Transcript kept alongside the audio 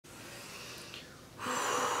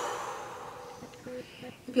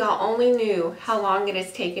If y'all only knew how long it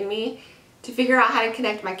has taken me to figure out how to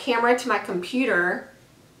connect my camera to my computer,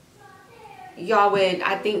 y'all would,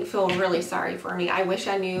 I think, feel really sorry for me. I wish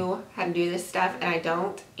I knew how to do this stuff, and I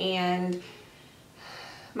don't. And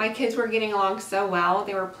my kids were getting along so well.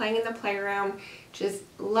 They were playing in the playroom. Just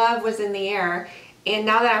love was in the air. And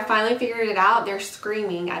now that I finally figured it out, they're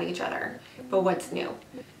screaming at each other. But what's new?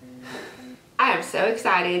 I am so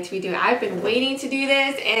excited to be doing it. I've been waiting to do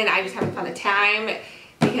this, and I just haven't found the time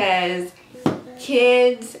because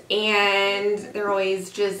kids, and they're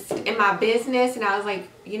always just in my business. And I was like,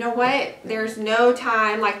 you know what? There's no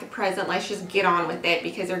time like the present. Let's just get on with it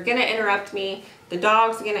because they're going to interrupt me. The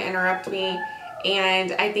dog's going to interrupt me.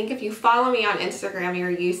 And I think if you follow me on Instagram, you're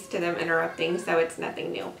used to them interrupting, so it's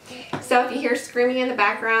nothing new. So if you hear screaming in the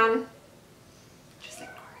background, just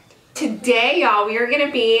ignore it. Today, y'all, we are going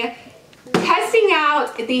to be testing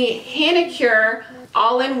out the Hanacure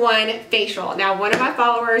all-in-one facial. Now, one of my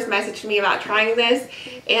followers messaged me about trying this,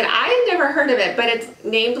 and I had never heard of it, but it's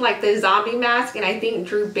named like the zombie mask, and I think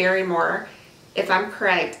Drew Barrymore, if I'm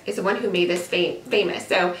correct, is the one who made this famous.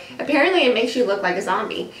 So apparently it makes you look like a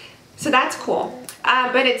zombie. So that's cool.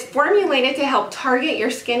 But it's formulated to help target your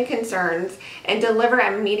skin concerns and deliver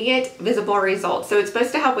immediate visible results. So it's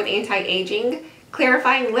supposed to help with anti-aging,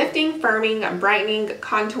 clarifying, lifting, firming, brightening,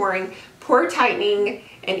 contouring, pore tightening,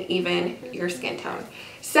 and even your skin tone.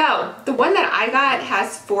 So the one that I got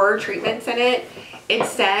has 4 treatments in it. It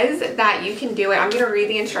says that you can do it. I'm going to read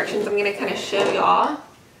the instructions. I'm going to kind of show y'all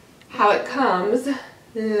how it comes,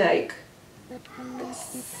 like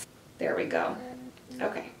this. There we go.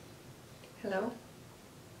 Okay. Hello?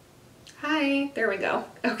 Hi, there we go.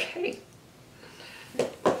 Okay.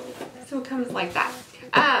 So it comes like that.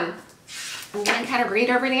 I'm gonna kind of read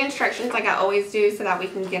over the instructions like I always do so that we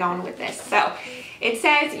can get on with this. So it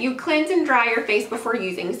says you cleanse and dry your face before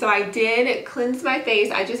using. So I did cleanse my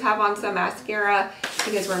face. I just have on some mascara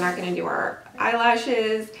because we're not gonna do our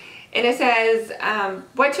eyelashes. And it says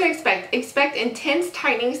what to expect. Expect intense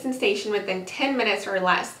tightening sensation within 10 minutes or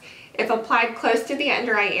less. If applied close to the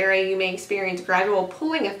under eye area, you may experience gradual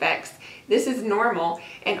pulling effects. This is normal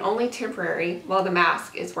and only temporary while the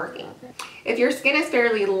mask is working. If your skin is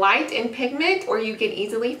fairly light in pigment or you get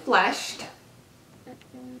easily flushed,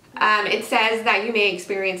 it says that you may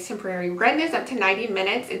experience temporary redness up to 90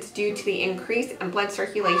 minutes. It's due to the increase in blood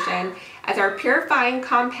circulation as our purifying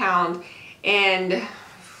compound and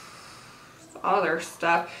other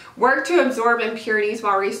stuff work to absorb impurities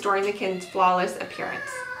while restoring the skin's flawless appearance.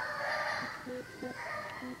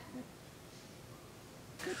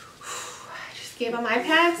 Gave them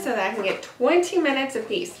iPads so that I can get 20 minutes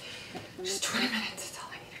apiece. Just 20 minutes, that's all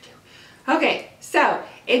I need to do. Okay, so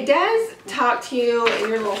it does talk to you in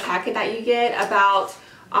your little packet that you get about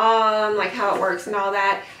like how it works and all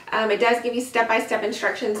that. It does give you step-by-step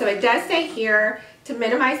instructions. So it does say here to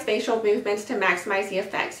minimize facial movements to maximize the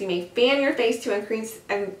effects. You may fan your face to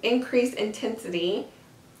increase intensity.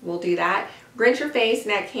 We'll do that. Rinse your face,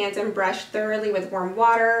 neck, hands, and brush thoroughly with warm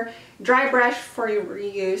water. Dry brush for your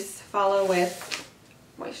reuse. Follow with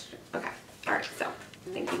moisture. Okay. All right. So I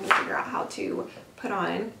think we can figure out how to put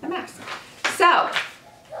on the mask. So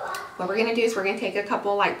what we're going to do is we're going to take a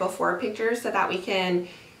couple like before pictures so that we can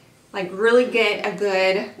like really get a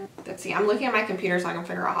good, let's see, I'm looking at my computer so I can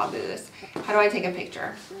figure out how to do this. How do I take a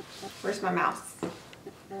picture? Where's my mouse?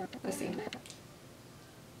 Let's see.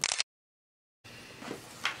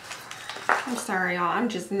 I'm sorry, y'all. I'm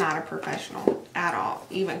just not a professional at all,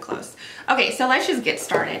 even close. Okay, so let's just get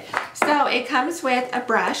started. So it comes with a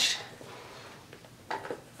brush,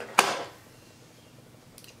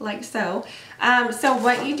 like so. So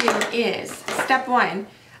what you do is, step 1,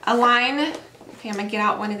 align. Okay, I'm gonna get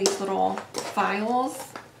out one of these little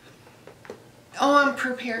files. Oh, I'm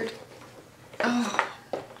prepared. Oh,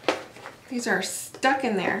 these are stuck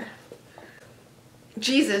in there.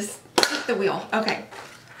 Jesus, hit the wheel. Okay.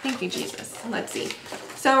 Thank you, Jesus. Let's see.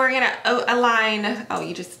 So we're going to align. Oh,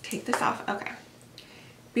 you just take this off. Okay.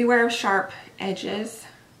 Beware of sharp edges.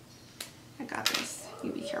 I got this.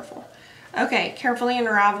 You be careful. Okay. Carefully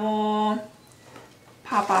unravel.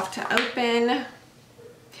 Pop off to open.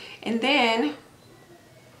 And then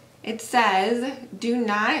it says, do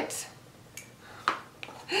not.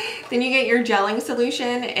 Then you get your gelling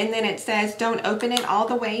solution. And then it says, don't open it all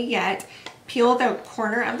the way yet. Peel the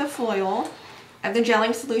corner of the foil of the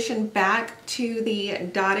gelling solution back to the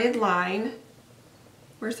dotted line.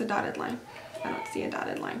 Where's the dotted line? I don't see a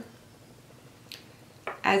dotted line.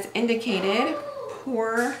 As indicated,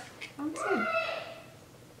 pour,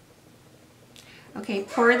 okay,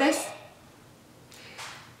 pour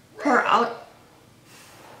all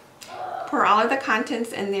of the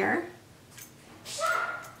contents in there.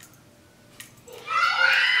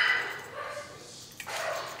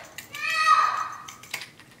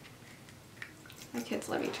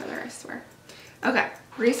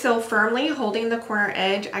 so firmly holding the corner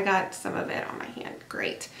edge. I got some of it on my hand.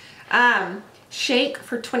 Great. Shake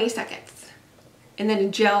for 20 seconds and then a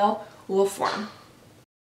gel will form.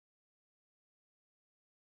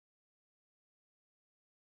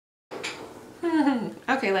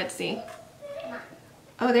 Okay, let's see.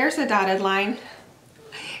 Oh, there's a dotted line.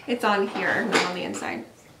 It's on here, not on the inside.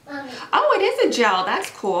 Oh, it is a gel. That's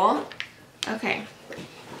cool. Okay.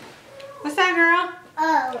 What's that, girl?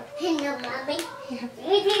 Oh, hello, Mommy.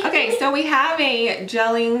 Yeah. Okay, so we have a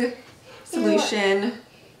gelling solution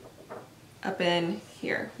up in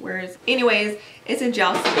here. Anyways, it's a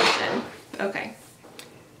gel solution. Okay.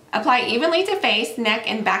 Apply evenly to face, neck,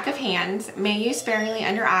 and back of hands. May use sparingly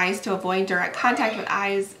under eyes to avoid direct contact with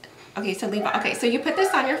eyes. Okay, so so you put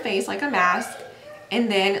this on your face like a mask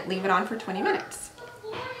and then leave it on for 20 minutes.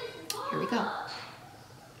 Here we go.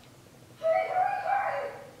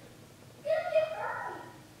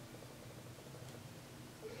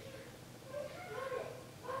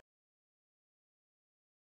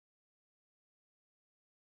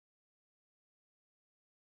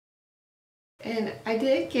 And I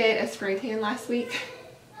did get a spray tan last week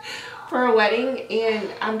for a wedding, and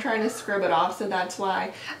I'm trying to scrub it off, so that's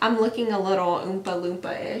why I'm looking a little Oompa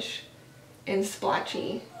Loompa-ish and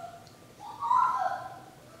splotchy.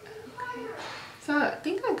 Okay. So I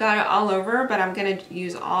think I got it all over, but I'm gonna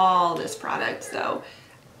use all this product, so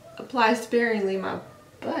apply sparingly my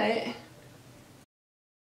butt.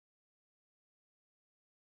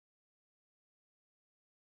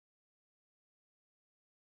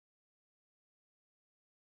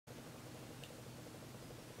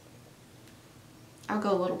 I'll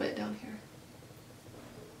go a little bit down here.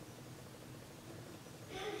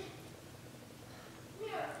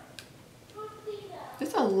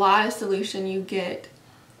 There's a lot of solution you get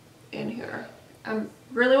in here. I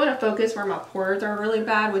really want to focus where my pores are really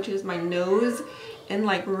bad, which is my nose and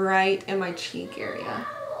like right in my cheek area.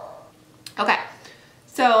 Okay,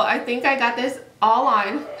 so I think I got this all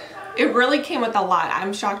on. It really came with a lot.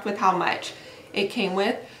 I'm shocked with how much it came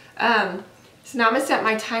with. So now I'm gonna set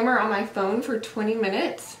my timer on my phone for 20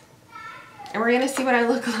 minutes and we're gonna see what I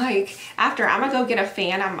look like after. I'm gonna go get a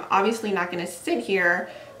fan. I'm obviously not gonna sit here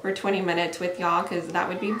for 20 minutes with y'all because that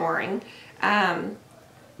would be boring. But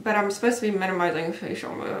I'm supposed to be minimizing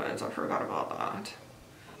facial movements. I forgot about that.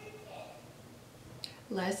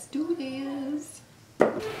 Let's do this.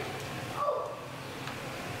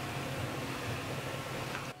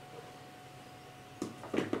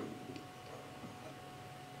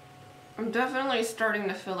 I'm definitely starting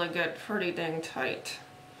to feel it get pretty dang tight.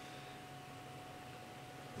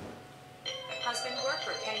 Husband work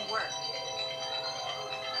or penny work?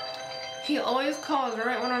 He always calls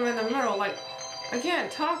right when I'm in the middle. Like, I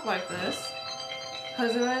can't talk like this.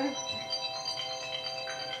 Husband.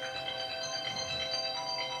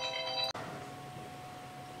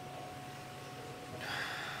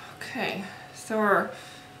 Okay, so we're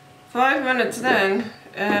 5 minutes in,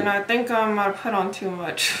 and I think I'm gonna put on too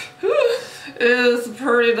much. It's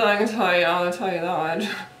pretty dang tight, I'll tell you that.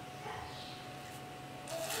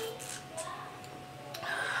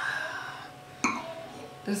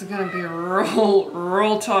 This is gonna be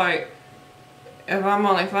real tight. If I'm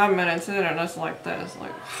only 5 minutes in and it's like this,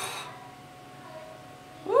 like,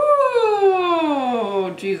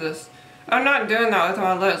 ooh, Jesus. I'm not doing that with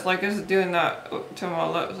my lips, like it's doing that to my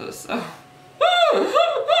lips, so.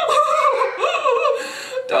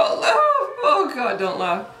 Don't laugh. Oh God, don't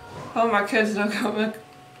laugh. Oh, my kids don't come.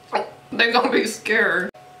 They're gonna be scared.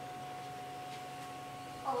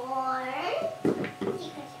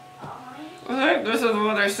 I think this is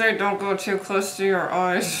what they say, don't go too close to your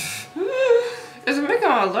eyes. It's making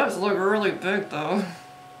my lips look really big though.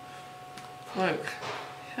 Like,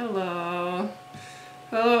 hello.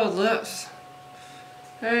 Hello, lips.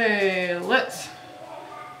 Hey, lips.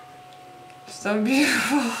 So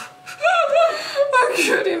beautiful. I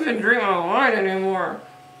can't even drink my wine anymore.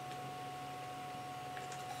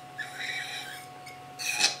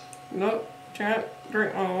 Nope, can't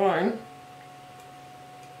drink my wine.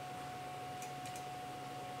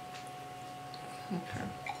 Okay.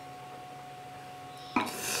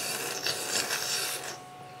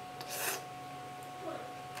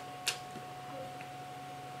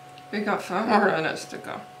 We got 5 more minutes to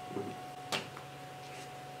go.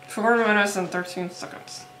 4 minutes and 13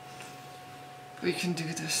 seconds. We can do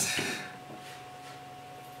this.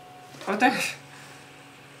 I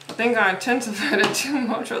think I intensified too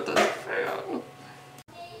much with this fan.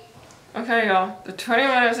 Okay, y'all. The 20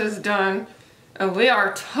 minutes is done, and we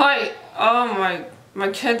are tight. Oh my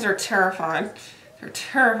kids are terrified. They're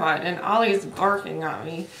terrified, and Ollie's barking at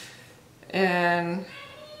me, and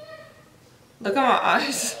Look at my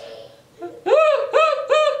eyes.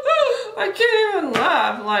 I can't even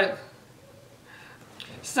laugh. Like,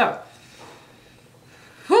 so.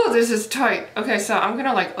 Whew, this is tight. Okay, so I'm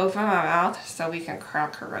gonna like open my mouth so we can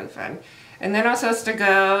crack her open. And then I'm supposed to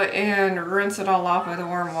go and rinse it all off with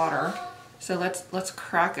warm water. So let's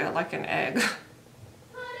crack it like an egg.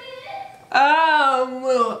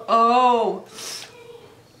 Oh,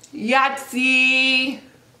 Yahtzee.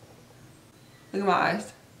 Look at my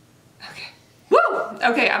eyes. Okay. Woo!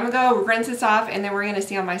 Okay, I'm gonna go rinse this off and then we're gonna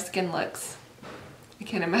see how my skin looks. I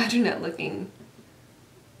can't imagine it looking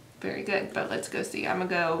very good, but let's go see. I'm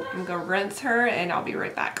gonna go rinse her and I'll be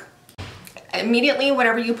right back. Immediately,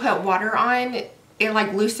 whenever you put water on, it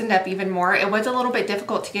like loosened up even more. It was a little bit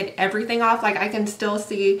difficult to get everything off. Like I can still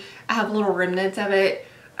see I have little remnants of it.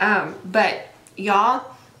 But y'all,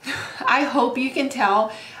 I hope you can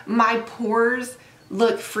tell my pores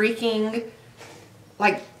look freaking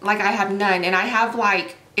like I have none. And I have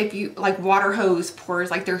like, if you like water hose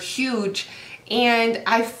pores, like they're huge. And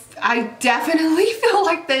I definitely feel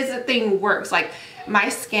like this thing works. Like my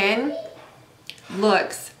skin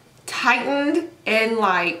looks tightened and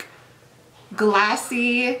like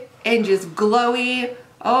glassy and just glowy.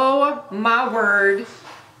 Oh my word.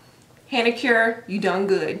 Hanacure, you done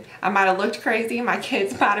good. I might have looked crazy. My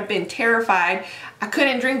kids might have been terrified. I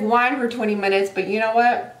couldn't drink wine for 20 minutes, but you know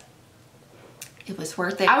what? It was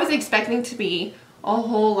worth it. I was expecting to be a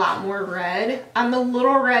whole lot more red. I'm a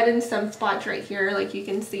little red in some spots right here, like you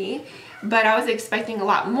can see, but I was expecting a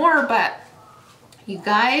lot more. But you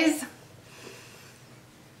guys,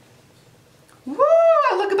 woo,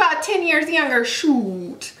 I look about 10 years younger.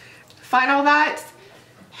 Shoot. Final thoughts?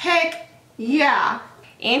 Heck yeah.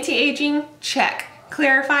 Anti-aging? Check.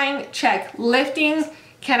 Clarifying? Check. Lifting?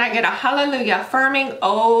 Can I get a hallelujah? Firming?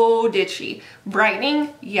 Oh, did she?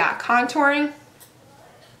 Brightening? Yeah. Contouring?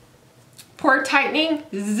 Pore tightening?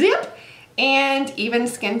 Zip. And even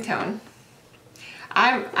skin tone.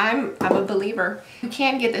 I'm a believer. You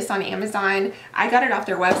can get this on Amazon. I got it off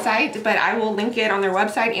their website, but I will link it on their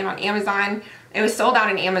website and on Amazon. It was sold out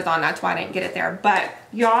on Amazon, that's why I didn't get it there. But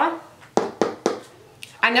y'all,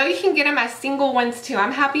 I know you can get them as single ones too.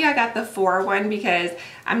 I'm happy I got the 4 one because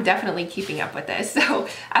I'm definitely keeping up with this. So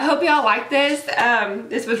I hope y'all like this.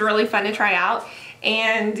 This was really fun to try out.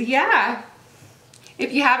 And yeah,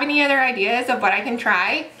 if you have any other ideas of what I can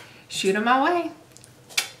try, shoot them my way.